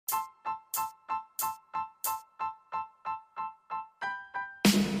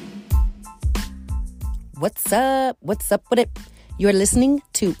What's up? What's up with it? You're listening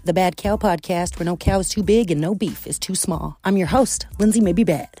to the Bad Cow Podcast, where no cow is too big and no beef is too small. I'm your host, Lindsay Maybe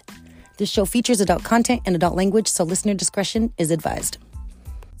Bad. This show features adult content and adult language, so listener discretion is advised.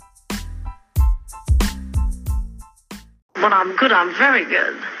 When I'm good, I'm very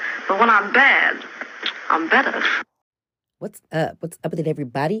good. But when I'm bad, I'm better. What's up? What's up with it,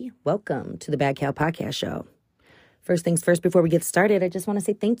 everybody? Welcome to the Bad Cow Podcast Show. First things first, before we get started, I just want to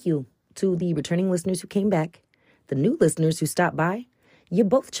say thank you to the returning listeners who came back, the new listeners who stopped by. You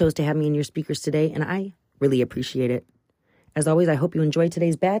both chose to have me in your speakers today, and I really appreciate it. As always, I hope you enjoyed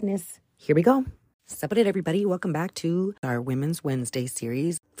today's badness. Here we go. What's up with it, everybody? Welcome back to our Women's Wednesday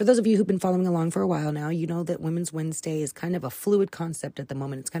series. For those of you who've been following along for a while now, you know that Women's Wednesday is kind of a fluid concept at the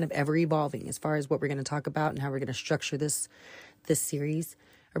moment. It's kind of ever evolving as far as what we're going to talk about and how we're going to structure this series.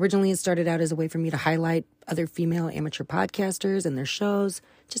 Originally, it started out as a way for me to highlight other female amateur podcasters and their shows,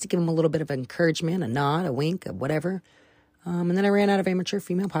 just to give them a little bit of encouragement, a nod, a wink, a whatever. And then I ran out of amateur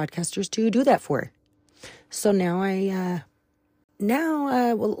female podcasters to do that for. So now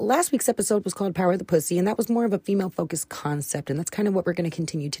last week's episode was called Power of the Pussy, and that was more of a female-focused concept, and that's kind of what we're going to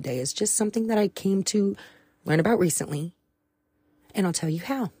continue today. It's just something that I came to learn about recently, and I'll tell you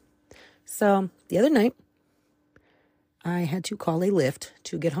how. So the other night, I had to call a Lyft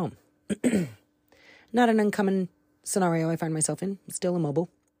to get home. Not an uncommon scenario I find myself in. I'm still immobile.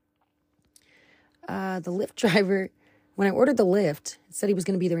 The Lyft driver, when I ordered the Lyft, it said he was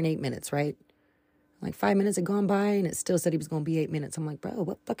going to be there in 8 minutes, right? Like 5 minutes had gone by, and it still said he was going to be 8 minutes. I'm like, bro,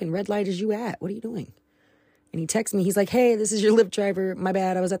 what fucking red light is you at? What are you doing? And he texts me. He's like, hey, this is your Lyft driver. My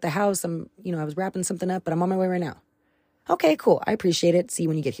bad. I was at the house. I was wrapping something up, but I'm on my way right now. Okay, cool. I appreciate it. See you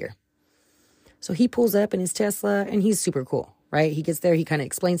when you get here. So he pulls up in his Tesla, and he's super cool, right? He gets there. He kind of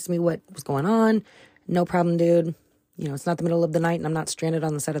explains to me what was going on. No problem, dude. It's not the middle of the night, and I'm not stranded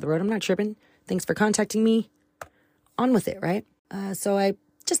on the side of the road. I'm not tripping. Thanks for contacting me. On with it, right? So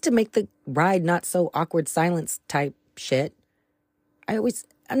just to make the ride not so awkward silence type shit, I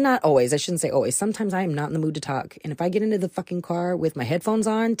shouldn't say always. Sometimes I am not in the mood to talk. And if I get into the fucking car with my headphones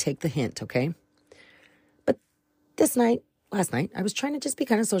on, take the hint, okay? But last night, I was trying to just be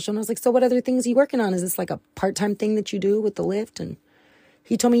kind of social. And I was like, so what other things are you working on? Is this like a part-time thing that you do with the Lyft? And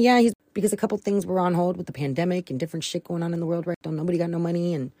he told me, yeah, because a couple things were on hold with the pandemic and different shit going on in the world right now. Nobody got no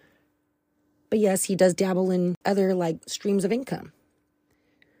money. But yes, he does dabble in other streams of income.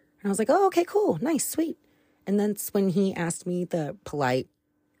 And I was like, oh, okay, cool. Nice, sweet. And that's when he asked me the polite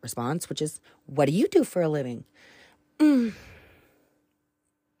response, which is, what do you do for a living?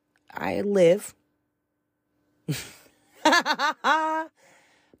 I live. But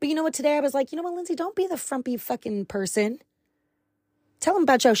you know what? Today I was like, you know what, Lindsay, don't be the frumpy fucking person. Tell him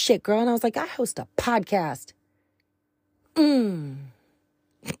about your shit, girl. And I was like, I host a podcast. He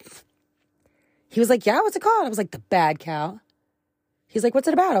was like, yeah, what's it called? I was like, The Bad Cow. He's like, what's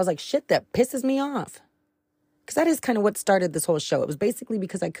it about? I was like, shit that pisses me off. Because that is kind of what started this whole show. It was basically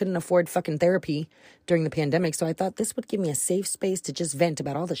because I couldn't afford fucking therapy during the pandemic. So I thought this would give me a safe space to just vent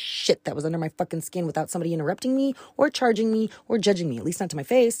about all the shit that was under my fucking skin without somebody interrupting me or charging me or judging me, at least not to my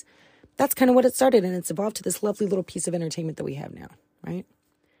face. That's kind of what it started. And it's evolved to this lovely little piece of entertainment that we have now, right?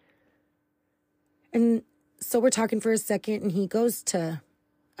 And so we're talking for a second, and he goes to,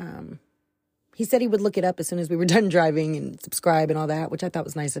 he said he would look it up as soon as we were done driving and subscribe and all that, which I thought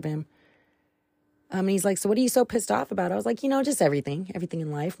was nice of him. And he's like, so what are you so pissed off about? I was like, just everything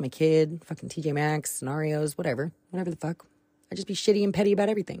in life, my kid, fucking TJ Maxx, scenarios, whatever the fuck. I just be shitty and petty about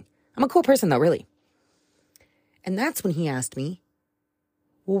everything. I'm a cool person though, really. And that's when he asked me,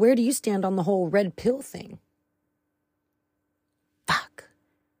 well, where do you stand on the whole red pill thing? Fuck.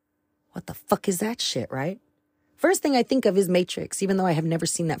 What the fuck is that shit, right? First thing I think of is Matrix, even though I have never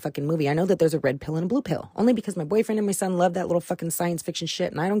seen that fucking movie. I know that there's a red pill and a blue pill, only because my boyfriend and my son love that little fucking science fiction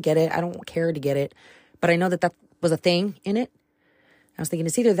shit, and I don't get it. I don't care to get it, but I know that was a thing in it. I was thinking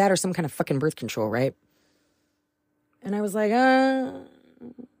it's either that or some kind of fucking birth control, right? And I was like,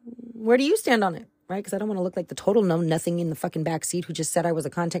 where do you stand on it, right? Because I don't want to look like the total know-nothing in the fucking backseat who just said I was a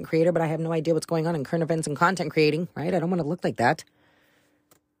content creator, but I have no idea what's going on in current events and content creating, right? I don't want to look like that.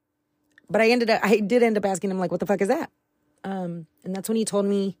 But I did end up asking him, like, what the fuck is that? And that's when he told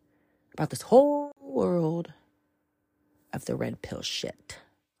me about this whole world of the red pill shit.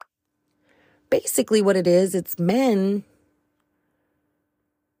 Basically what it is, it's men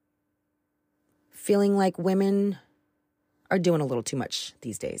feeling like women are doing a little too much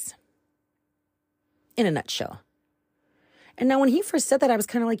these days. In a nutshell. And now when he first said that, I was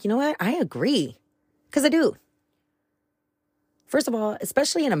kind of like, you know what? I agree. Because I do. First of all,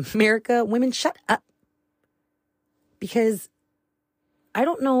 especially in America, women shut up. Because I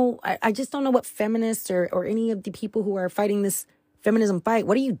don't know. I just don't know what feminists or any of the people who are fighting this feminism fight,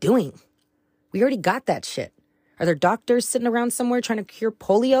 what are you doing? We already got that shit. Are there doctors sitting around somewhere trying to cure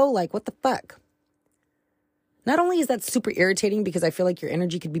polio? Like, what the fuck? Not only is that super irritating because I feel like your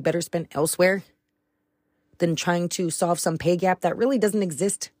energy could be better spent elsewhere than trying to solve some pay gap that really doesn't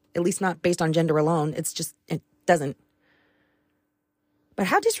exist, at least not based on gender alone. It doesn't. But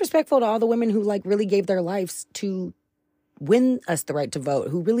how disrespectful to all the women who like really gave their lives to win us the right to vote,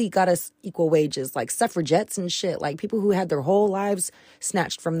 who really got us equal wages, like suffragettes and shit, like people who had their whole lives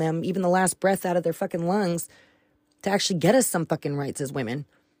snatched from them, even the last breath out of their fucking lungs, to actually get us some fucking rights as women.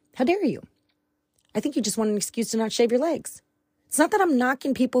 How dare you? I think you just want an excuse to not shave your legs. It's not that I'm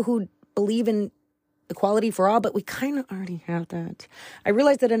knocking people who believe in equality for all, but we kind of already have that. I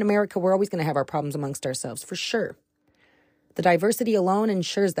realize that in America, we're always going to have our problems amongst ourselves, for sure. The diversity alone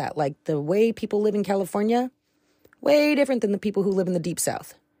ensures that. Like the way people live in California, way different than the people who live in the Deep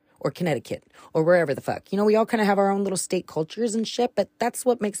South or Connecticut or wherever the fuck. You know, we all kind of have our own little state cultures and shit, but that's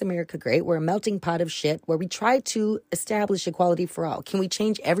what makes America great. We're a melting pot of shit where we try to establish equality for all. Can we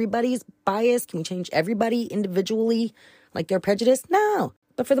change everybody's bias? Can we change everybody individually, like their prejudice? No.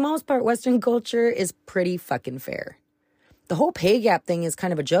 But for the most part, Western culture is pretty fucking fair. The whole pay gap thing is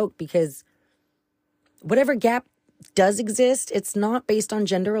kind of a joke because whatever gap does exist, it's not based on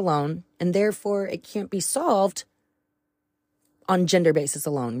gender alone, and therefore it can't be solved on gender basis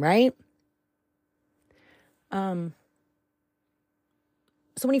alone, right? So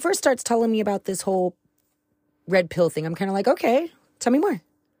when he first starts telling me about this whole red pill thing, I'm kind of like, okay, tell me more.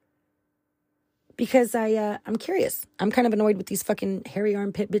 Because I'm curious. I'm kind of annoyed with these fucking hairy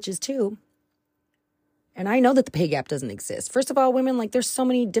armpit bitches too. And I know that the pay gap doesn't exist. First of all, women, like there's so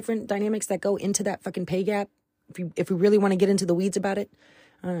many different dynamics that go into that fucking pay gap. If we really want to get into the weeds about it,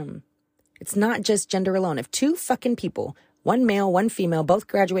 it's not just gender alone. If two fucking people, one male, one female, both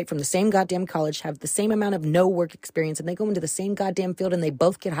graduate from the same goddamn college, have the same amount of no work experience, and they go into the same goddamn field and they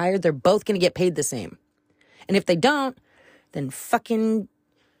both get hired, they're both going to get paid the same. And if they don't, then fucking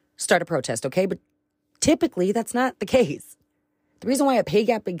start a protest, okay? But typically, that's not the case. The reason why a pay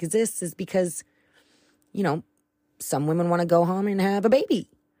gap exists is because, you know, some women want to go home and have a baby.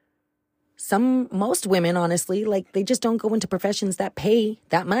 Most women, honestly, like they just don't go into professions that pay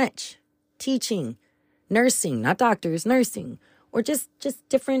that much. Teaching, nursing, not doctors, nursing, or just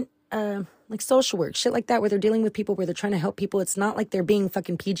different, like social work, shit like that, where they're dealing with people, where they're trying to help people. It's not like they're being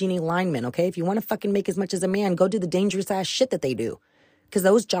fucking PG&E linemen, okay? If you want to fucking make as much as a man, go do the dangerous ass shit that they do, because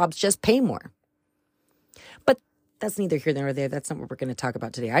those jobs just pay more. But that's neither here nor there. That's not what we're going to talk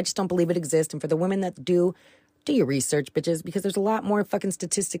about today. I just don't believe it exists. And for the women that do your research, bitches, because there's a lot more fucking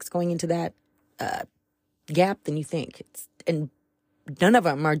statistics going into that gap than you think. And none of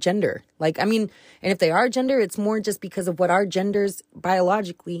them are gender. Like, I mean, and if they are gender, it's more just because of what our genders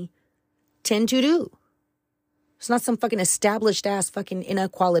biologically tend to do. It's not some fucking established ass fucking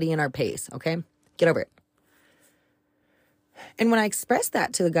inequality in our pace, okay? Get over it. And when I expressed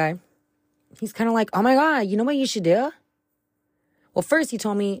that to the guy, he's kind of like, oh my God, you know what you should do? Well, first he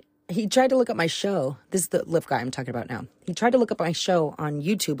told me, he tried to look up my show. This is the Lyft guy I'm talking about now. He tried to look up my show on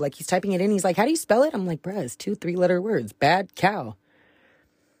YouTube. Like, he's typing it in. He's like, how do you spell it? I'm like, bruh, it's 2 3-letter words. Bad cow.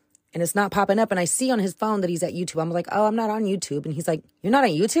 And it's not popping up. And I see on his phone that he's at YouTube. I'm like, oh, I'm not on YouTube. And he's like, you're not on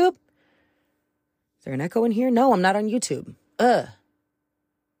YouTube? Is there an echo in here? No, I'm not on YouTube.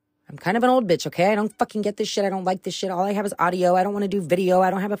 I'm kind of an old bitch, okay? I don't fucking get this shit. I don't like this shit. All I have is audio. I don't want to do video. I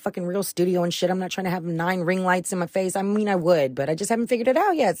don't have a fucking real studio and shit. I'm not trying to have 9 ring lights in my face. I mean, I would, but I just haven't figured it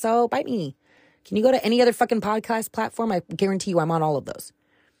out yet. So bite me. Can you go to any other fucking podcast platform? I guarantee you I'm on all of those.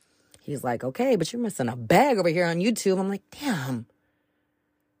 He's like, okay, but you're missing a bag over here on YouTube. I'm like, damn.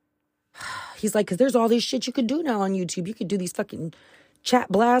 He's like, because there's all this shit you could do now on YouTube. You could do these fucking chat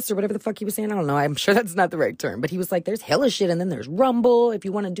blasts or whatever the fuck he was saying. I don't know. I'm sure that's not the right term. But he was like, there's hella shit. And then there's Rumble. If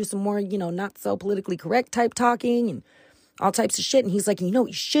you want to do some more, you know, not so politically correct type talking and all types of shit. And he's like, you know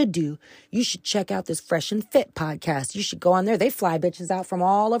what you should do? You should check out this Fresh and Fit podcast. You should go on there. They fly bitches out from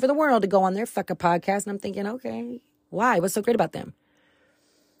all over the world to go on their fucking podcast. And I'm thinking, okay, why? What's so great about them?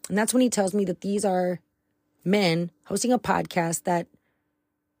 And that's when he tells me that these are men hosting a podcast that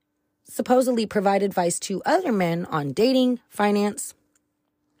supposedly provide advice to other men on dating, finance,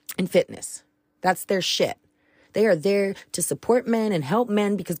 and fitness. That's their shit. They are there to support men and help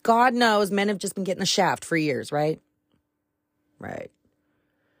men because God knows men have just been getting the shaft for years, right? Right.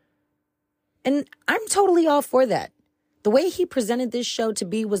 And I'm totally all for that. The way he presented this show to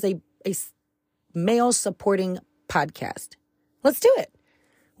be was a male supporting podcast. Let's do it.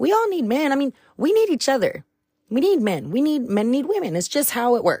 We all need men. I mean, we need each other. We need men. Men need women. It's just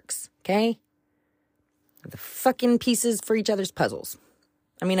how it works, okay? The fucking pieces for each other's puzzles.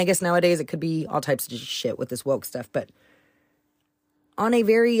 I mean, I guess nowadays it could be all types of shit with this woke stuff, but on a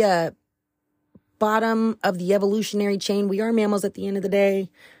very bottom of the evolutionary chain, we are mammals at the end of the day.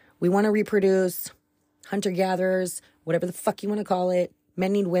 We want to reproduce, hunter-gatherers, whatever the fuck you want to call it.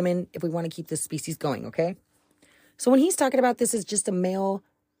 Men need women if we want to keep this species going, okay? So when he's talking about this as just a male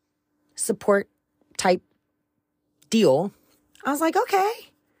support type deal, I was like, okay.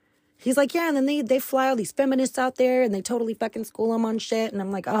 He's like, yeah, and then they fly all these feminists out there and they totally fucking school them on shit. And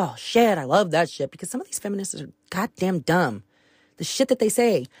I'm like, oh, shit, I love that shit because some of these feminists are goddamn dumb. The shit that they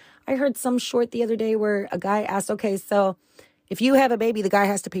say. I heard some short the other day where a guy asked, okay, so if you have a baby, the guy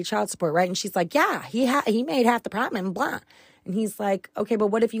has to pay child support, right? And she's like, yeah, he made half the problem and blah. And he's like, okay, but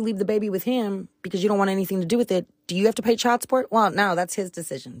what if you leave the baby with him because you don't want anything to do with it? Do you have to pay child support? Well, no, that's his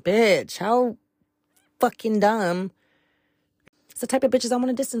decision. Bitch, how fucking dumb. It's the type of bitches I want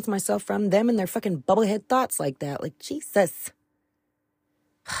to distance myself from, them and their fucking bubblehead thoughts like that. Like, Jesus.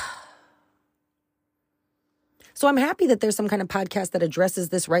 So I'm happy that there's some kind of podcast that addresses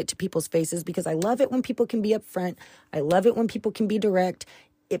this right to people's faces because I love it when people can be upfront. I love it when people can be direct.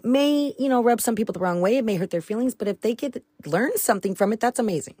 It may, rub some people the wrong way. It may hurt their feelings, but if they could learn something from it, that's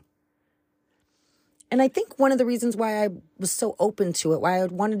amazing. And I think one of the reasons why I was so open to it, why I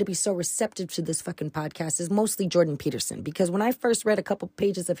wanted to be so receptive to this fucking podcast is mostly Jordan Peterson. Because when I first read a couple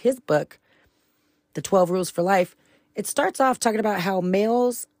pages of his book, The 12 Rules for Life, it starts off talking about how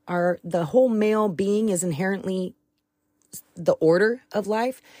males are, the whole male being is inherently the order of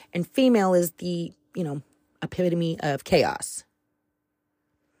life, and female is the, epitome of chaos.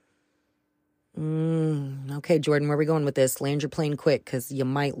 Okay, Jordan, where are we going with this? Land your plane quick because you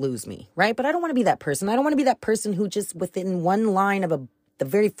might lose me, right? But I don't want to be that person. I don't want to be that person who just within one line of the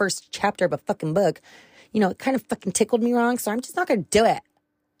very first chapter of a fucking book, it kind of fucking tickled me wrong, so I'm just not going to do it.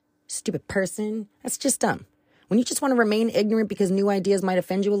 Stupid person. That's just dumb. When you just want to remain ignorant because new ideas might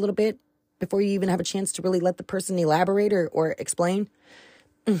offend you a little bit before you even have a chance to really let the person elaborate or explain,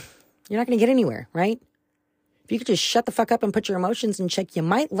 you're not going to get anywhere, right? If you could just shut the fuck up and put your emotions in check, you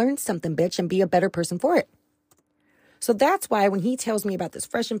might learn something, bitch, and be a better person for it. So that's why when he tells me about this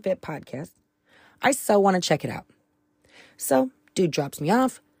Fresh and Fit podcast, I so want to check it out. So dude drops me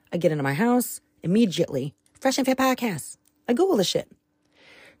off. I get into my house immediately. Fresh and Fit podcast. I Google the shit.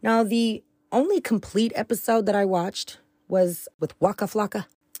 Now, the only complete episode that I watched was with Waka Flocka.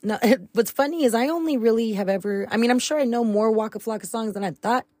 Now, what's funny is I only really have I'm sure I know more Waka Flocka songs than I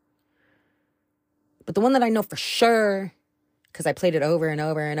thought. But the one that I know for sure, because I played it over and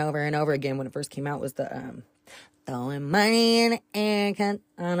over and over and over again when it first came out, was the throwing money in the air, cause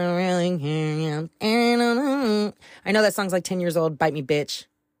I don't really care. I know that song's like 10 years old. Bite me, bitch.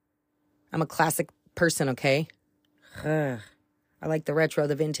 I'm a classic person, okay? I like the retro,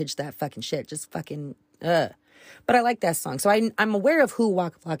 the vintage, that fucking shit. Just fucking, But I like that song. So I'm aware of who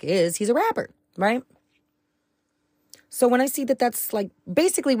Waka Flocka is. He's a rapper, right? So when I see that that's like,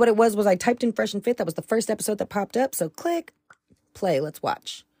 basically what it was I typed in Fresh and Fit. That was the first episode that popped up. So click, play, let's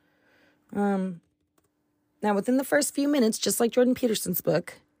watch. Now within the first few minutes, just like Jordan Peterson's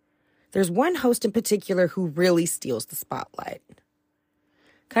book, there's one host in particular who really steals the spotlight.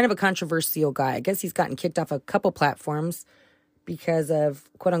 Kind of a controversial guy. I guess he's gotten kicked off a couple platforms because of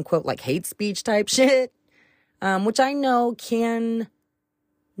quote unquote like hate speech type shit, which I know can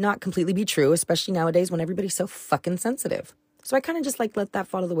not completely be true, especially nowadays when everybody's so fucking sensitive. So I kind of just like let that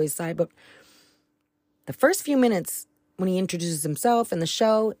fall to the wayside. But the first few minutes when he introduces himself and the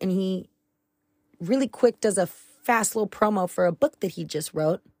show, and he really quick does a fast little promo for a book that he just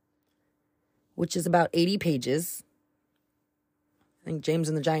wrote, which is about 80 pages. I think James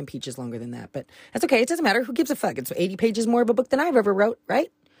and the Giant Peach is longer than that, but that's okay. It doesn't matter. Who gives a fuck? It's 80 pages more of a book than I've ever wrote,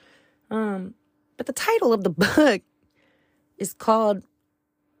 right? But the title of the book is called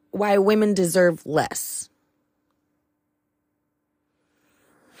Why Women Deserve Less.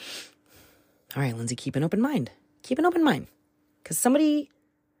 All right, Lindsay, keep an open mind. Keep an open mind. Because somebody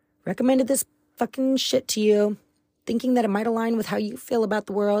recommended this fucking shit to you, thinking that it might align with how you feel about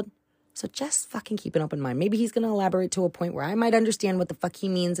the world. So just fucking keep an open mind. Maybe he's going to elaborate to a point where I might understand what the fuck he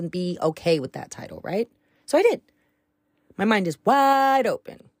means and be okay with that title, right? So I did. My mind is wide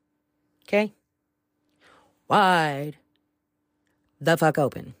open. Okay? Wide the fuck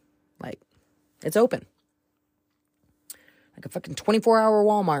open. Like, it's open. Like a fucking 24-hour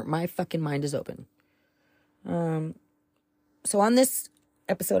Walmart, my fucking mind is open. So on this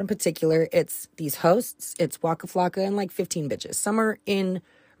episode in particular, it's these hosts, it's Waka Flocka and like 15 bitches. Some are in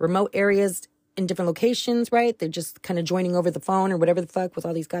remote areas in different locations, right? They're just kind of joining over the phone or whatever the fuck with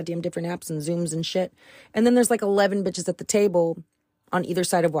all these goddamn different apps and Zooms and shit. And then there's like 11 bitches at the table on either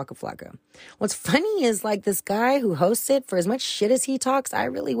side of Waka Flocka. What's funny is like this guy who hosts it, for as much shit as he talks, I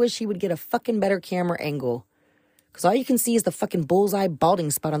really wish he would get a fucking better camera angle. Because all you can see is the fucking bullseye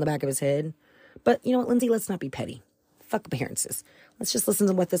balding spot on the back of his head. But you know what, Lindsay, let's not be petty. Fuck appearances. Let's just listen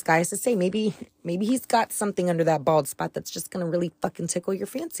to what this guy has to say. Maybe he's got something under that bald spot that's just going to really fucking tickle your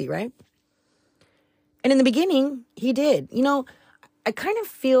fancy, right? And in the beginning, he did. You know, I kind of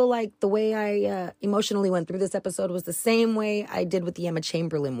feel like the way I emotionally went through this episode was the same way I did with the Emma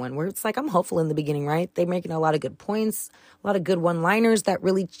Chamberlain one, where it's like I'm hopeful in the beginning, right? They're making a lot of good points, a lot of good one-liners that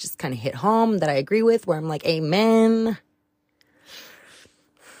really just kind of hit home that I agree with, where I'm like, amen.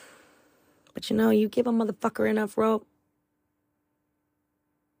 But you know, you give a motherfucker enough rope,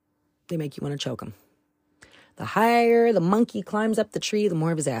 they make you want to choke him. The higher the monkey climbs up the tree, the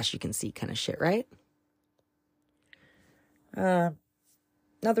more of his ass you can see, kind of shit, right?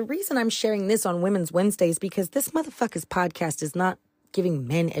 Now, the reason I'm sharing this on Women's Wednesday is because this motherfucker's podcast is not giving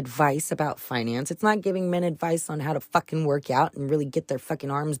men advice about finance. It's not giving men advice on how to fucking work out and really get their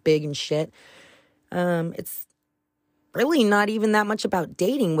fucking arms big and shit. It's really not even that much about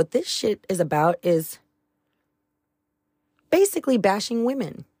dating. What this shit is about is basically bashing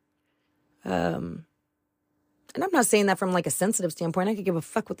women. And I'm not saying that from like a sensitive standpoint. I could give a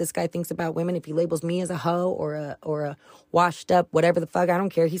fuck what this guy thinks about women. If he labels me as a hoe or a washed up, whatever the fuck, I don't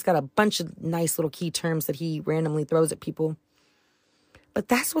care. He's got a bunch of nice little key terms that he randomly throws at people. But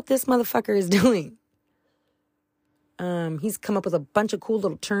that's what this motherfucker is doing. He's come up with a bunch of cool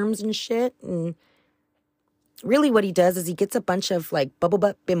little terms and shit. And really what he does is he gets a bunch of like bubble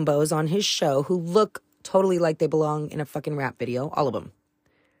butt bimbos on his show who look totally like they belong in a fucking rap video. All of them.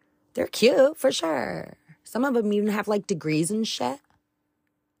 They're cute for sure. Some of them even have like degrees and shit,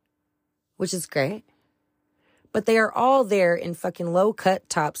 which is great. But they are all there in fucking low cut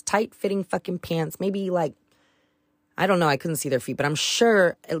tops, tight fitting fucking pants. Maybe like, I don't know, I couldn't see their feet, but I'm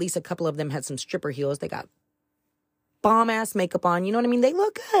sure at least a couple of them had some stripper heels. They got bomb ass makeup on. You know what I mean? They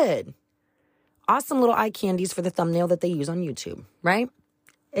look good. Awesome little eye candies for the thumbnail that they use on YouTube, right?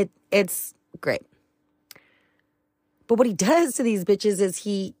 It's great. But what he does to these bitches is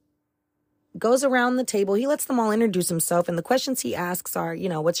he goes around the table. He lets them all introduce himself. And the questions he asks are, you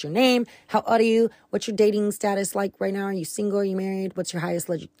know, what's your name? How old are you? What's your dating status like right now? Are you single? Are you married? What's your highest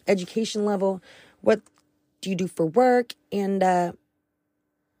education level? What do you do for work? And what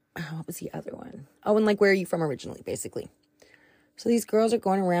was the other one? Oh, and like, where are you from originally, basically? So these girls are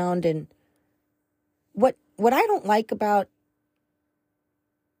going around, and what I don't like about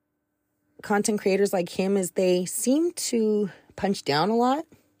content creators like him is they seem to punch down a lot,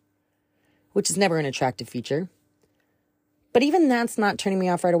 which is never an attractive feature. But even that's not turning me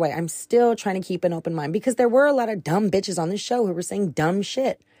off right away. I'm still trying to keep an open mind because there were a lot of dumb bitches on this show who were saying dumb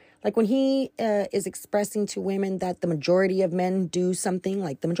shit. Like when he is expressing to women that the majority of men do something,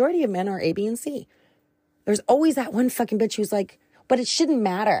 like the majority of men are A, B, and C. There's always that one fucking bitch who's like, but it shouldn't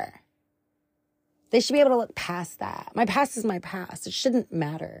matter. They should be able to look past that. My past is my past. It shouldn't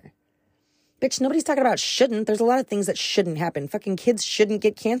matter. Bitch, nobody's talking about shouldn't. There's a lot of things that shouldn't happen. Fucking kids shouldn't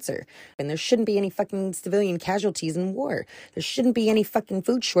get cancer. And there shouldn't be any fucking civilian casualties in war. There shouldn't be any fucking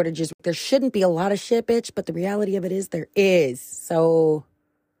food shortages. There shouldn't be a lot of shit, bitch. But the reality of it is there is. So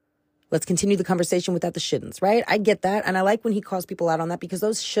let's continue the conversation without the shouldn'ts, right? I get that. And I like when he calls people out on that because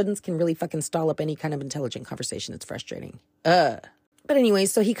those shouldn'ts can really fucking stall up any kind of intelligent conversation. It's frustrating. But anyway,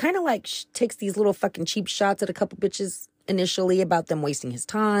 so he kind of like takes these little fucking cheap shots at a couple bitches initially about them wasting his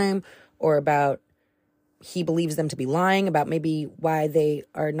time, or about he believes them to be lying about maybe why they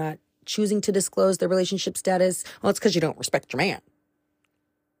are not choosing to disclose their relationship status. Well, it's because you don't respect your man.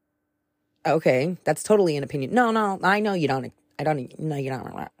 Okay, that's totally an opinion. No, I know you don't. No, you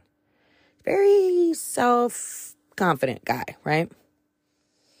don't. Very self-confident guy, right?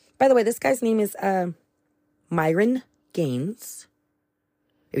 By the way, this guy's name is Myron Gaines.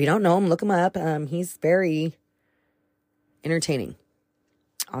 If you don't know him, look him up. He's very entertaining.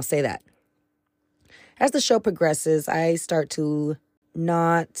 I'll say that. As the show progresses, I start to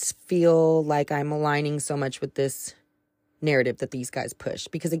not feel like I'm aligning so much with this narrative that these guys push.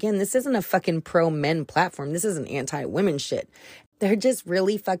 Because again, this isn't a fucking pro-men platform. This isn't anti-women shit. They're just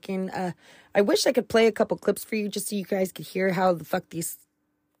really fucking... I wish I could play a couple clips for you just so you guys could hear how the fuck these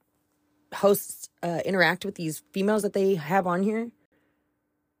hosts interact with these females that they have on here.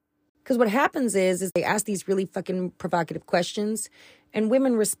 Because what happens is they ask these really fucking provocative questions, and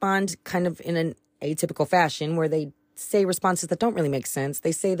women respond kind of in an atypical fashion where they say responses that don't really make sense.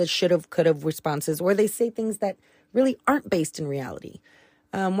 They say the should've, could've responses, or they say things that really aren't based in reality.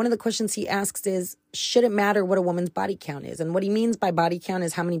 One of the questions he asks is, should it matter what a woman's body count is? And what he means by body count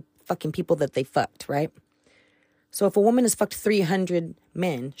is how many fucking people that they fucked, right? So if a woman has fucked 300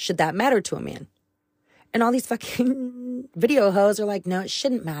 men, should that matter to a man? And all these fucking video hoes are like, no, it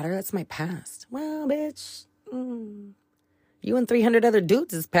shouldn't matter. That's my past. Well, bitch, you and 300 other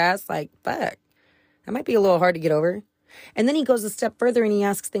dudes is past. Like, fuck. That might be a little hard to get over. And then he goes a step further and he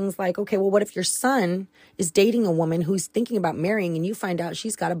asks things like, okay, well, what if your son is dating a woman who's thinking about marrying and you find out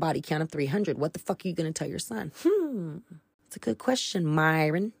she's got a body count of 300? What the fuck are you going to tell your son? It's a good question,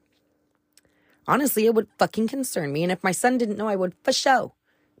 Myron. Honestly, it would fucking concern me. And if my son didn't know, I would for sure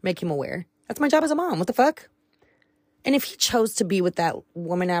make him aware. That's my job as a mom. What the fuck? And if he chose to be with that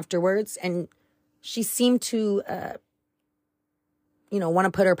woman afterwards and she seemed to, want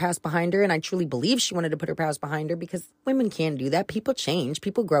to put her past behind her. And I truly believe she wanted to put her past behind her because women can do that. People change.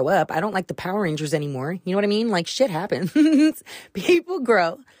 People grow up. I don't like the Power Rangers anymore. You know what I mean? Like, shit happens. People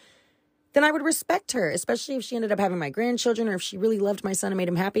grow. Then I would respect her, especially if she ended up having my grandchildren or if she really loved my son and made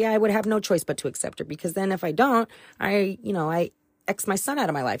him happy. I would have no choice but to accept her because then if I don't, I X my son out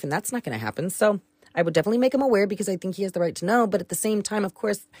of my life and that's not going to happen. So I would definitely make him aware because I think he has the right to know. But at the same time, of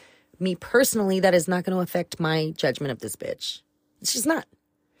course, me personally, that is not going to affect my judgment of this bitch. It's just not.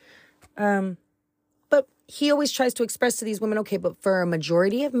 But he always tries to express to these women, okay, but for a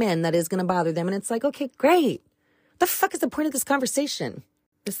majority of men, that is going to bother them. And it's like, okay, great. What the fuck is the point of this conversation?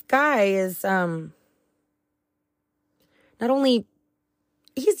 This guy is, not only,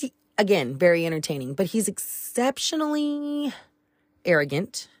 he's, again, very entertaining, but he's exceptionally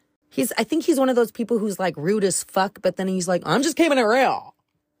arrogant. I think he's one of those people who's like rude as fuck, but then he's like, I'm just keeping it real.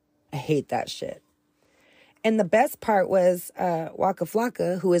 I hate that shit. And the best part was Waka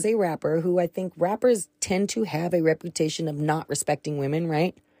Flocka, who is a rapper, who I think rappers tend to have a reputation of not respecting women,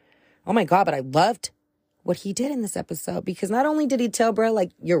 right? Oh my God, but I loved what he did in this episode because not only did he tell bro,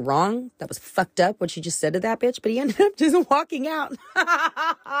 like, you're wrong, that was fucked up what you just said to that bitch, but he ended up just walking out.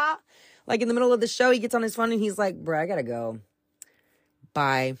 Like in the middle of the show, he gets on his phone and he's like, bro, I gotta go.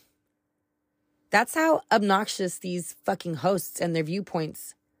 Bye. That's how obnoxious these fucking hosts and their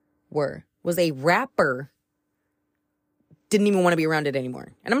viewpoints were. Was a rapper didn't even want to be around it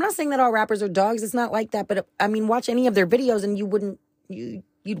anymore. And I'm not saying that all rappers are dogs. It's not like that. But I mean, watch any of their videos and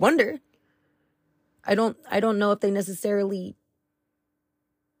you'd wonder. I don't know if they necessarily,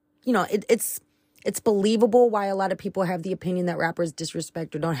 it's believable why a lot of people have the opinion that rappers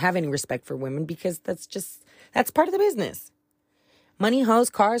disrespect or don't have any respect for women because that's part of the business. Money, hoes,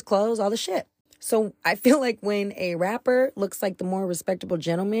 cars, clothes, all the shit. So I feel like when a rapper looks like the more respectable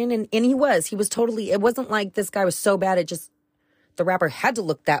gentleman, and he was totally, it wasn't like this guy was so bad, the rapper had to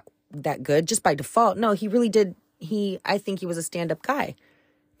look that good just by default. No, he really did. I think he was a stand-up guy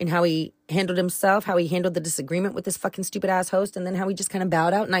in how he handled himself, how he handled the disagreement with this fucking stupid ass host, and then how he just kind of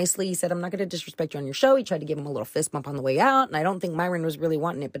bowed out nicely. He said, I'm not going to disrespect you on your show. He tried to give him a little fist bump on the way out, and I don't think Myron was really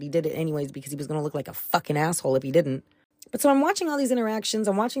wanting it, but he did it anyways because he was going to look like a fucking asshole if he didn't. But so I'm watching all these interactions.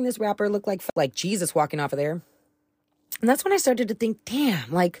 I'm watching this rapper look like Jesus walking off of there. And that's when I started to think,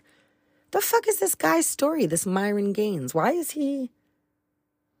 damn, like, the fuck is this guy's story, this Myron Gaines? Why is he,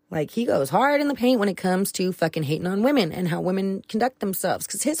 like, he goes hard in the paint when it comes to fucking hating on women and how women conduct themselves.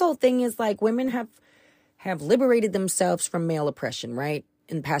 Because his whole thing is, like, women have liberated themselves from male oppression, right,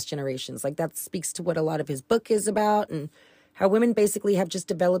 in past generations. Like, that speaks to what a lot of his book is about and how women basically have just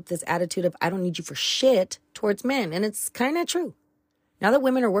developed this attitude of, I don't need you for shit towards men. And it's kind of true. Now that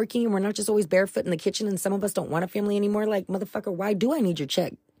women are working and we're not just always barefoot in the kitchen and some of us don't want a family anymore, like, motherfucker, why do I need your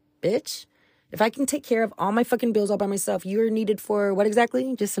check, bitch? If I can take care of all my fucking bills all by myself, you're needed for what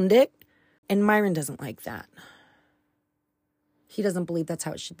exactly? Just some dick? And Myron doesn't like that. He doesn't believe that's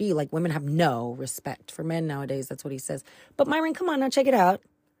how it should be. Like, women have no respect for men nowadays. That's what he says. But Myron, come on now, check it out.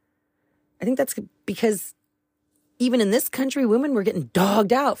 I think that's because even in this country, women were getting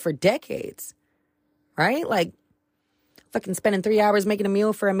dogged out for decades, right? Like, fucking spending 3 hours making a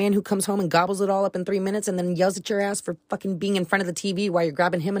meal for a man who comes home and gobbles it all up in 3 minutes and then yells at your ass for fucking being in front of the TV while you're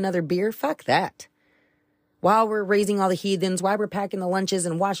grabbing him another beer. Fuck that. While we're raising all the heathens, while we're packing the lunches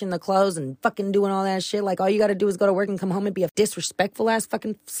and washing the clothes and fucking doing all that shit, like, all you got to do is go to work and come home and be a disrespectful ass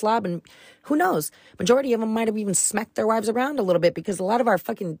fucking slob. And who knows? Majority of them might have even smacked their wives around a little bit because a lot of our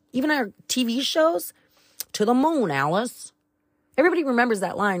fucking, even our TV shows, to the moon, Alice. Everybody remembers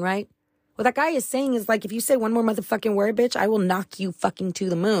that line, right? What that guy is saying is like, if you say one more motherfucking word, bitch, I will knock you fucking to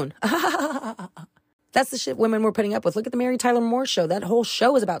the moon. That's the shit women were putting up with. Look at the Mary Tyler Moore show. That whole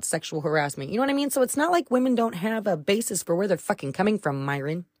show is about sexual harassment. You know what I mean? So it's not like women don't have a basis for where they're fucking coming from,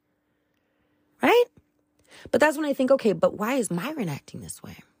 Myron. Right? But that's when I think, okay, but why is Myron acting this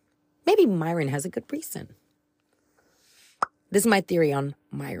way? Maybe Myron has a good reason. This is my theory on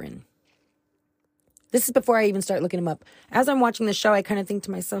Myron. This is before I even start looking him up. As I'm watching the show, I kind of think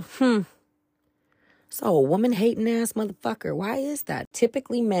to myself, So, a woman-hating ass motherfucker. Why is that?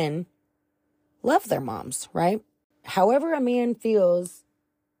 Typically, men love their moms, right? However a man feels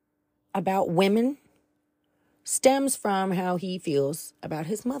about women stems from how he feels about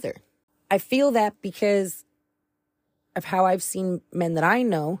his mother. I feel that because of how I've seen men that I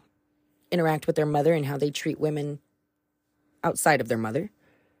know interact with their mother and how they treat women outside of their mother.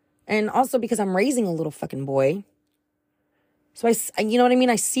 And also because I'm raising a little fucking boy. So you know what I mean?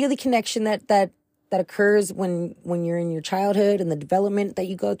 I see the connection that occurs when you're in your childhood and the development that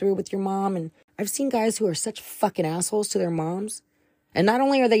you go through with your mom. And I've seen guys who are such fucking assholes to their moms. And not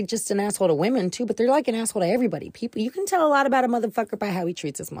only are they just an asshole to women too, but they're like an asshole to everybody. People, you can tell a lot about a motherfucker by how he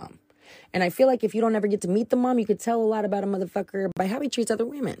treats his mom. And I feel like if you don't ever get to meet the mom, you could tell a lot about a motherfucker by how he treats other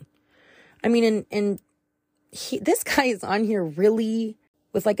women. I mean, this guy is on here really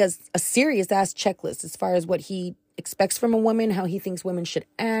with like a serious ass checklist as far as what he expects from a woman, how he thinks women should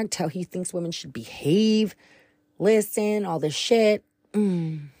act, how he thinks women should behave, listen, all this shit.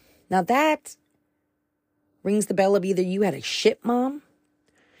 Now that rings the bell of either you had a shit mom,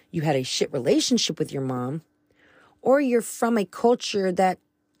 you had a shit relationship with your mom, or you're from a culture that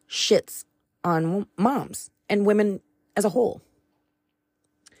shits on moms and women as a whole.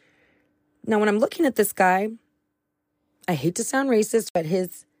 Now, when I'm looking at this guy, I hate to sound racist, but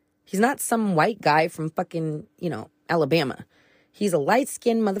he's not some white guy from fucking, Alabama. He's a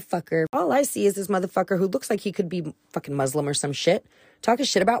light-skinned motherfucker. All I see is this motherfucker who looks like he could be fucking Muslim or some shit, talking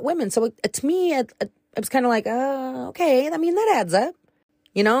shit about women. So to me, it was kind of like, okay, I mean, that adds up.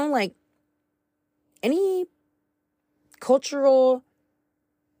 Like any cultural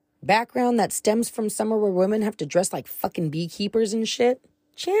background that stems from somewhere where women have to dress like fucking beekeepers and shit,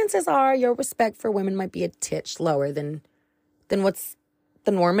 chances are your respect for women might be a titch lower than what's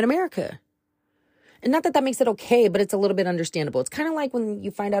the norm in America. And not that makes it okay, but it's a little bit understandable. It's kind of like when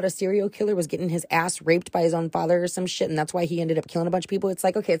you find out a serial killer was getting his ass raped by his own father or some shit, and that's why he ended up killing a bunch of people. It's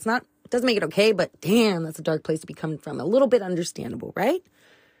like, okay, it doesn't make it okay, but damn, that's a dark place to be coming from. A little bit understandable, right?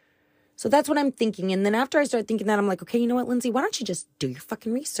 So that's what I'm thinking. And then after I start thinking that, I'm like, okay, you know what, Lindsay, why don't you just do your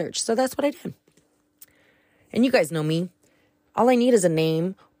fucking research? So that's what I did. And you guys know me. All I need is a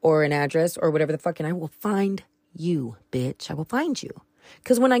name or an address or whatever the fuck, and I will find you, bitch. I will find you.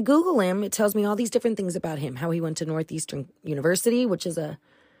 Because when I Google him, it tells me all these different things about him. How he went to Northeastern University, which is a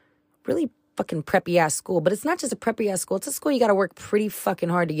really fucking preppy-ass school. But it's not just a preppy-ass school. It's a school you got to work pretty fucking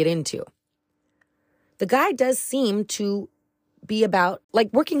hard to get into. The guy does seem to be about, like,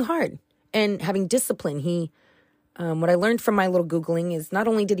 working hard and having discipline. What I learned from my little Googling is not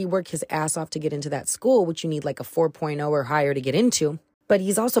only did he work his ass off to get into that school, which you need like a 4.0 or higher to get into, but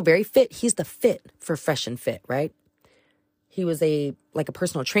he's also very fit. He's the fit for Fresh and Fit, right? He was a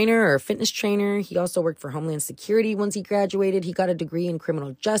personal trainer or a fitness trainer. He also worked for Homeland Security once he graduated. He got a degree in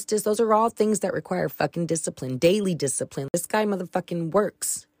criminal justice. Those are all things that require fucking discipline, daily discipline. This guy motherfucking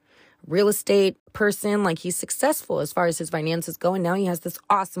works. Real estate person, like he's successful as far as his finances go. And now he has this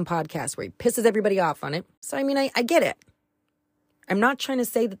awesome podcast where he pisses everybody off on it. So, I mean, I get it. I'm not trying to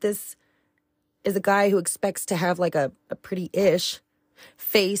say that this is a guy who expects to have like a pretty-ish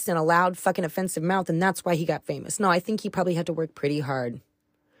face and a loud fucking offensive mouth, and that's why he got famous. No, I think he probably had to work pretty hard.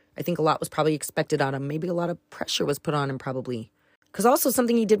 I think a lot was probably expected on him. Maybe a lot of pressure was put on him probably. Because also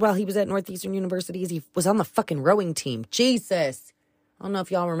something he did while he was at Northeastern University is he was on the fucking rowing team. Jesus. I don't know if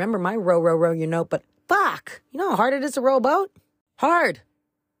y'all remember my row, but fuck. You know how hard it is to row a boat? Hard.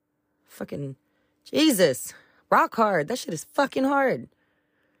 Fucking Jesus. Rock hard. That shit is fucking hard.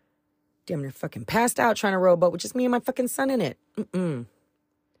 Damn near fucking passed out trying to row a boat with just me and my fucking son in it. The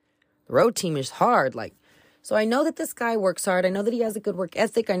row team is hard. So I know that this guy works hard. I know that he has a good work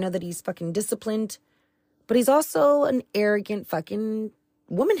ethic. I know that he's fucking disciplined. But he's also an arrogant fucking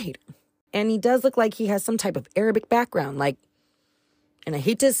woman hater. And he does look like he has some type of Arabic background. And I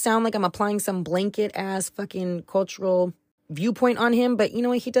hate to sound like I'm applying some blanket ass fucking cultural viewpoint on him, but you know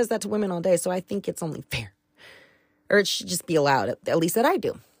what? He does that to women all day. So I think it's only fair. Or it should just be allowed, at least that I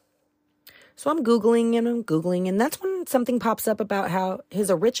do. So I'm Googling, and that's when something pops up about how his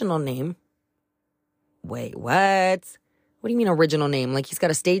original name. Wait, what? What do you mean original name? Like he's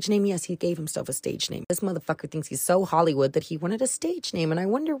got a stage name? Yes, he gave himself a stage name. This motherfucker thinks he's so Hollywood that he wanted a stage name, and I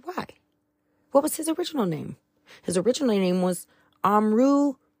wonder why. What was his original name? His original name was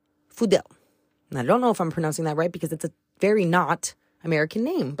Amru Fudel. And I don't know if I'm pronouncing that right because it's a very not American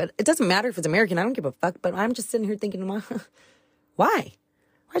name. But it doesn't matter if it's American. I don't give a fuck. But I'm just sitting here thinking, why?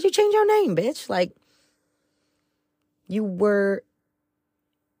 Why'd you change your name, bitch? You were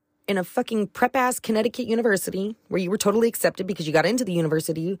in a fucking prep-ass Connecticut university where you were totally accepted because you got into the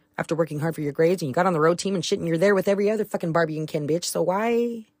university after working hard for your grades and you got on the road team and shit and you're there with every other fucking Barbie and Ken bitch. So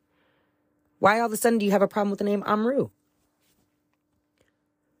why Why all of a sudden do you have a problem with the name Amru?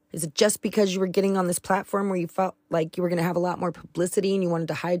 Is it just because you were getting on this platform where you felt like you were going to have a lot more publicity and you wanted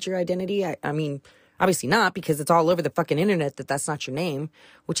to hide your identity? I mean, obviously not, because it's all over the fucking internet that that's not your name,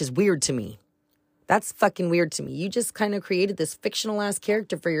 which is weird to me. That's fucking weird to me. You just kind of created this fictional ass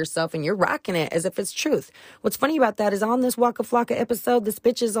character for yourself and you're rocking it as if it's truth. What's funny about that is on this Waka Flocka episode, this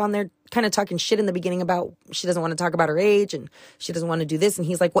bitch is on there kind of talking shit in the beginning about she doesn't want to talk about her age and she doesn't want to do this. And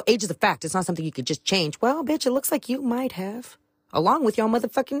he's like, well, age is a fact. It's not something you could just change. Well, bitch, it looks like you might have, along with your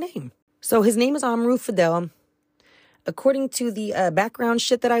motherfucking name. So his name is Amru Fidel. According to the background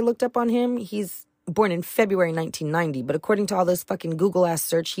shit that I looked up on him, he's born in February 1990. But according to all this fucking Google ass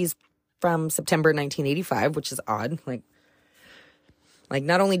search, he's from September 1985, which is odd. Like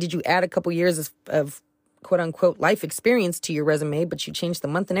not only did you add a couple years of quote unquote life experience to your resume, but you changed the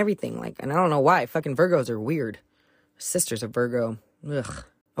month and everything. And I don't know why. Fucking Virgos are weird. Sisters are Virgo. Ugh.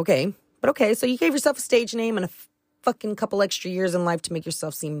 Okay. But okay. So you gave yourself a stage name and a fucking couple extra years in life to make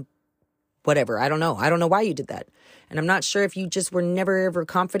yourself seem whatever. I don't know. I don't know why you did that. And I'm not sure if you just were never ever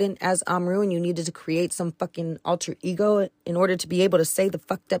confident as Amru and you needed to create some fucking alter ego in order to be able to say the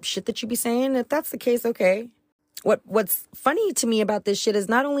fucked up shit that you be saying. If that's the case, okay. What's funny to me about this shit is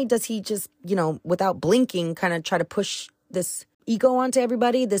not only does he just, without blinking, kind of try to push this ego onto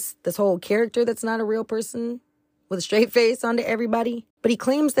everybody, this whole character that's not a real person with a straight face onto everybody, but he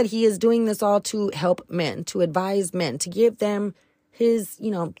claims that he is doing this all to help men, to advise men, to give them his,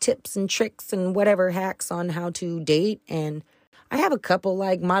 tips and tricks and whatever hacks on how to date. And I have a couple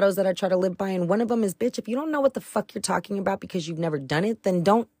mottos that I try to live by. And one of them is, bitch, if you don't know what the fuck you're talking about because you've never done it, then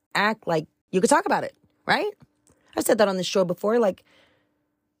don't act like you could talk about it, right? I've said that on this show before.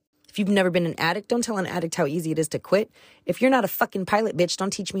 If you've never been an addict, don't tell an addict how easy it is to quit. If you're not a fucking pilot, bitch,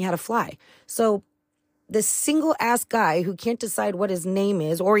 don't teach me how to fly. So this single ass guy who can't decide what his name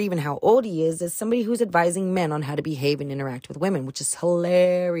is or even how old he is somebody who's advising men on how to behave and interact with women, which is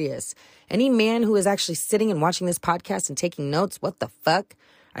hilarious. Any man who is actually sitting and watching this podcast and taking notes, what the fuck?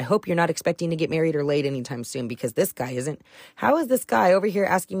 I hope you're not expecting to get married or laid anytime soon, because this guy isn't. How is this guy over here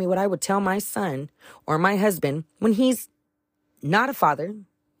asking me what I would tell my son or my husband when he's not a father?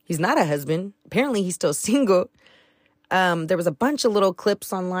 He's not a husband. Apparently he's still single. There was a bunch of little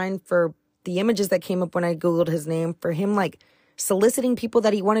clips online for the images that came up when I Googled his name for him, soliciting people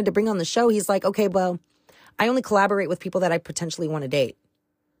that he wanted to bring on the show. He's like, okay, well, I only collaborate with people that I potentially want to date.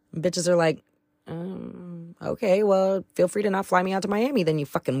 And bitches are like, okay, well, feel free to not fly me out to Miami then, you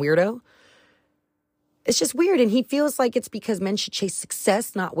fucking weirdo. It's just weird. And he feels like it's because men should chase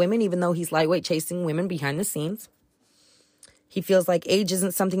success, not women, even though he's lightweight chasing women behind the scenes. He feels like age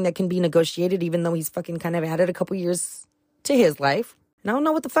isn't something that can be negotiated, even though he's fucking kind of added a couple years to his life. And I don't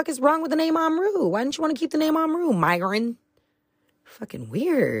know what the fuck is wrong with the name Amru. Why didn't you want to keep the name Amru, Myron? Fucking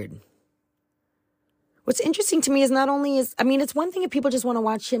weird. What's interesting to me is it's one thing if people just want to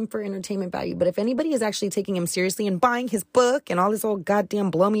watch him for entertainment value, but if anybody is actually taking him seriously and buying his book and all this old goddamn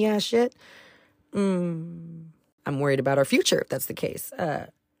blow me ass shit, I'm worried about our future if that's the case.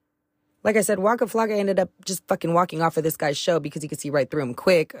 Like I said, Waka Flocka ended up just fucking walking off of this guy's show because he could see right through him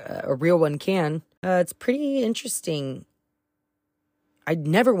quick. A real one can. It's pretty interesting. I'd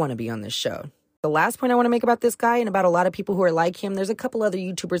never want to be on this show. The last point I want to make about this guy and about a lot of people who are like him, there's a couple other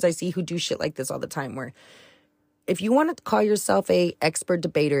YouTubers I see who do shit like this all the time, where if you want to call yourself a expert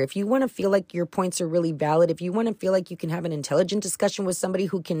debater, if you want to feel like your points are really valid, if you want to feel like you can have an intelligent discussion with somebody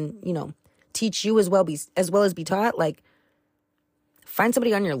who can, teach you as well as be taught, find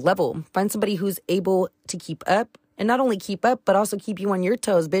somebody on your level. Find somebody who's able to keep up. And not only keep up, but also keep you on your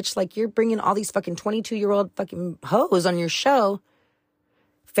toes, bitch. You're bringing all these fucking 22-year-old fucking hoes on your show.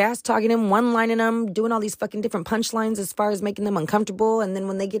 Fast talking them, one-lining them, doing all these fucking different punchlines as far as making them uncomfortable. And then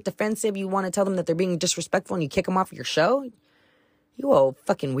when they get defensive, you want to tell them that they're being disrespectful and you kick them off your show? You old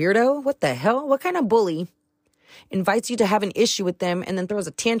fucking weirdo. What the hell? What kind of bully invites you to have an issue with them and then throws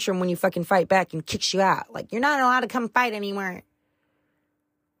a tantrum when you fucking fight back and kicks you out? You're not allowed to come fight anymore.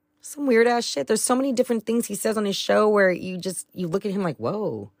 Some weird ass shit. There's so many different things he says on his show where you look at him like,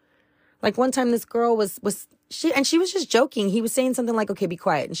 whoa. One time this girl she was just joking. He was saying something like, okay, be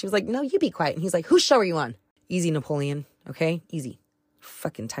quiet. And she was like, no, you be quiet. And he's like, whose show are you on? Easy, Napoleon. Okay? Easy.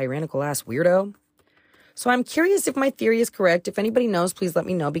 Fucking tyrannical ass weirdo. So I'm curious if my theory is correct. If anybody knows, please let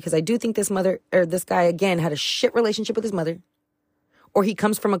me know, because I do think this guy, again, had a shit relationship with his mother, or he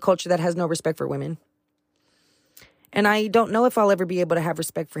comes from a culture that has no respect for women. And I don't know if I'll ever be able to have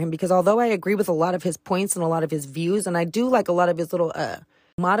respect for him, because although I agree with a lot of his points and a lot of his views, and I do like a lot of his little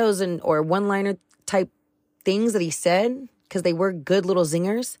mottos or one-liner type things that he said, because they were good little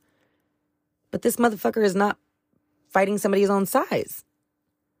zingers, but this motherfucker is not fighting somebody his own size.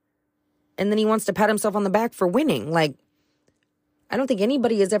 And then he wants to pat himself on the back for winning. Like, I don't think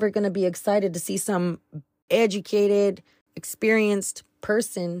anybody is ever going to be excited to see some educated, experienced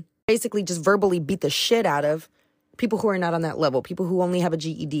person basically just verbally beat the shit out of people who are not on that level, people who only have a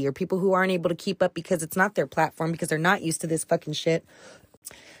GED, or people who aren't able to keep up because it's not their platform, because they're not used to this fucking shit.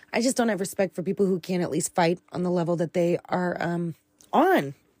 I just don't have respect for people who can't at least fight on the level that they are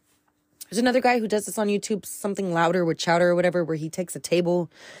on. There's another guy who does this on YouTube, Something Louder with Chowder or whatever, where he takes a table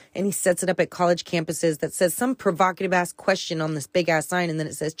and he sets it up at college campuses that says some provocative ass question on this big ass sign, and then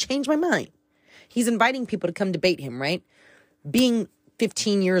it says, change my mind. He's inviting people to come debate him, right? Being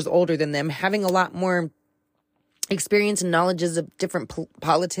 15 years older than them, having a lot more experience and knowledges of different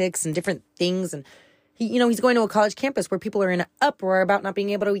politics and different things. And he's going to a college campus where people are in an uproar about not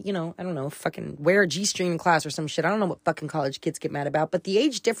being able to, fucking wear a G-string in class or some shit. I don't know what fucking college kids get mad about, but the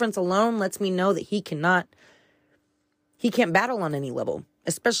age difference alone lets me know that he can't battle on any level,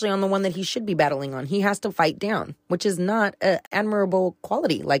 especially on the one that he should be battling on. He has to fight down, which is not an admirable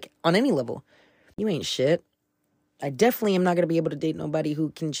quality, like on any level. You ain't shit. I definitely am not going to be able to date nobody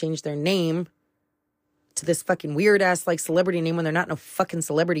who can change their name to this fucking weird ass like celebrity name when they're not no fucking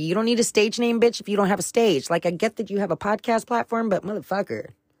celebrity. You don't need a stage name, bitch, if you don't have a stage. Like, I get that you have a podcast platform, but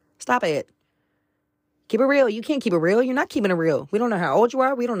motherfucker, stop it. Keep it real. You can't keep it real. You're not keeping it real. We don't know how old you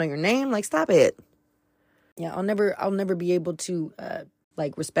are. We don't know your name. Like, stop it. Yeah, I'll never be able to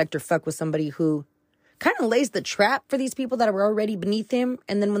respect or fuck with somebody who kind of lays the trap for these people that are already beneath him,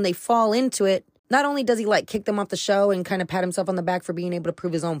 and then when they fall into it, not only does he kick them off the show and kind of pat himself on the back for being able to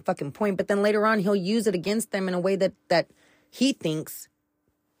prove his own fucking point, but then later on he'll use it against them in a way that he thinks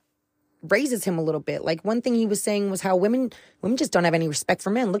raises him a little bit. Like, one thing he was saying was how women just don't have any respect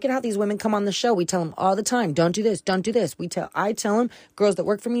for men. Look at how these women come on the show. We tell them all the time, don't do this, don't do this. I tell them, girls that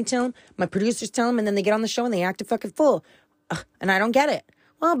work for me tell them, my producers tell them, and then they get on the show and they act a fucking fool. And I don't get it.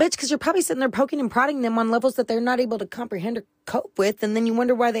 Well, bitch, because you're probably sitting there poking and prodding them on levels that they're not able to comprehend or cope with, and then you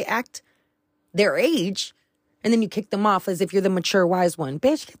wonder why they act their age, and then you kick them off as if you're the mature, wise one.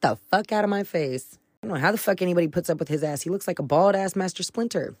 Bitch, get the fuck out of my face. I don't know how the fuck anybody puts up with his ass. He looks like a bald-ass Master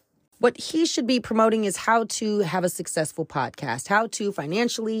Splinter. What he should be promoting is how to have a successful podcast, how to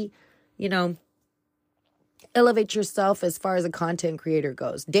financially, elevate yourself as far as a content creator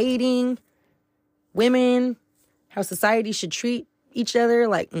goes. Dating, women, how society should treat each other.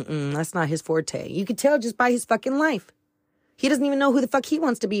 That's not his forte. You could tell just by his fucking life. He doesn't even know who the fuck he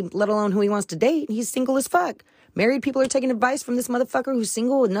wants to be, let alone who he wants to date. He's single as fuck. Married people are taking advice from this motherfucker who's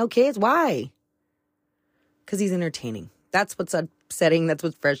single with no kids. Why? Because he's entertaining. That's what's upsetting. That's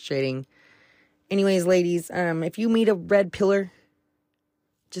what's frustrating. Anyways, ladies, if you meet a red pillar,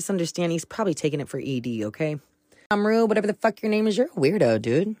 just understand he's probably taking it for ED, okay? Amru, whatever the fuck your name is, you're a weirdo,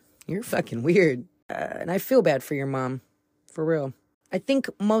 dude. You're fucking weird. And I feel bad for your mom. For real. I think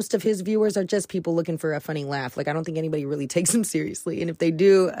most of his viewers are just people looking for a funny laugh. I don't think anybody really takes him seriously. And if they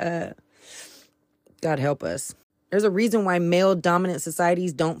do, God help us. There's a reason why male-dominant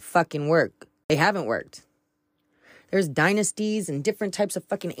societies don't fucking work. They haven't worked. There's dynasties and different types of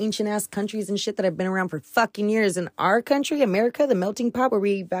fucking ancient-ass countries and shit that have been around for fucking years. In our country, America, the melting pot where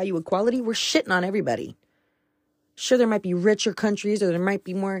we value equality, we're shitting on everybody. Sure, there might be richer countries or there might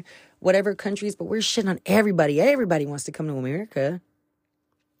be more whatever countries, but we're shitting on everybody. Everybody wants to come to America.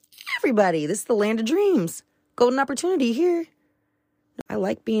 Everybody. This is the land of dreams. Golden opportunity here. I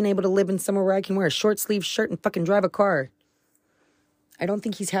like being able to live in somewhere where I can wear a short sleeve shirt and fucking drive a car. I don't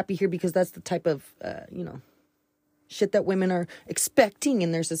think he's happy here because that's the type of, shit that women are expecting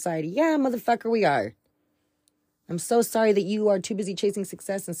in their society. Yeah, motherfucker, we are. I'm so sorry that you are too busy chasing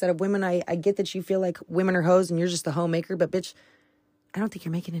success instead of women. I get that you feel like women are hoes and you're just a homemaker, but bitch, I don't think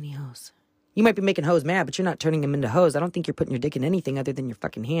you're making any hoes. You might be making hoes mad, but you're not turning them into hoes. I don't think you're putting your dick in anything other than your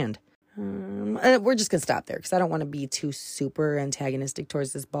fucking hand. We're just going to stop there because I don't want to be too super antagonistic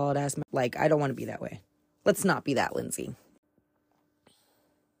towards this bald ass. I don't want to be that way. Let's not be that, Lindsay.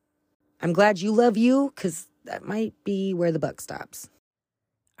 I'm glad you love you because that might be where the buck stops.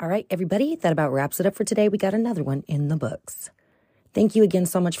 All right, everybody, that about wraps it up for today. We got another one in the books. Thank you again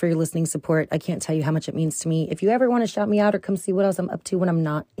so much for your listening support. I can't tell you how much it means to me. If you ever want to shout me out or come see what else I'm up to when I'm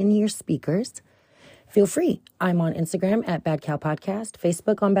not in your speakers, feel free. I'm on Instagram at Bad Cow Podcast,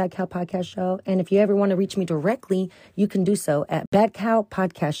 Facebook on Bad Cow Podcast Show. And if you ever want to reach me directly, you can do so at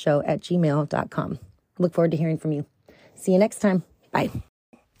badcowpodcastshow@gmail.com. Look forward to hearing from you. See you next time. Bye.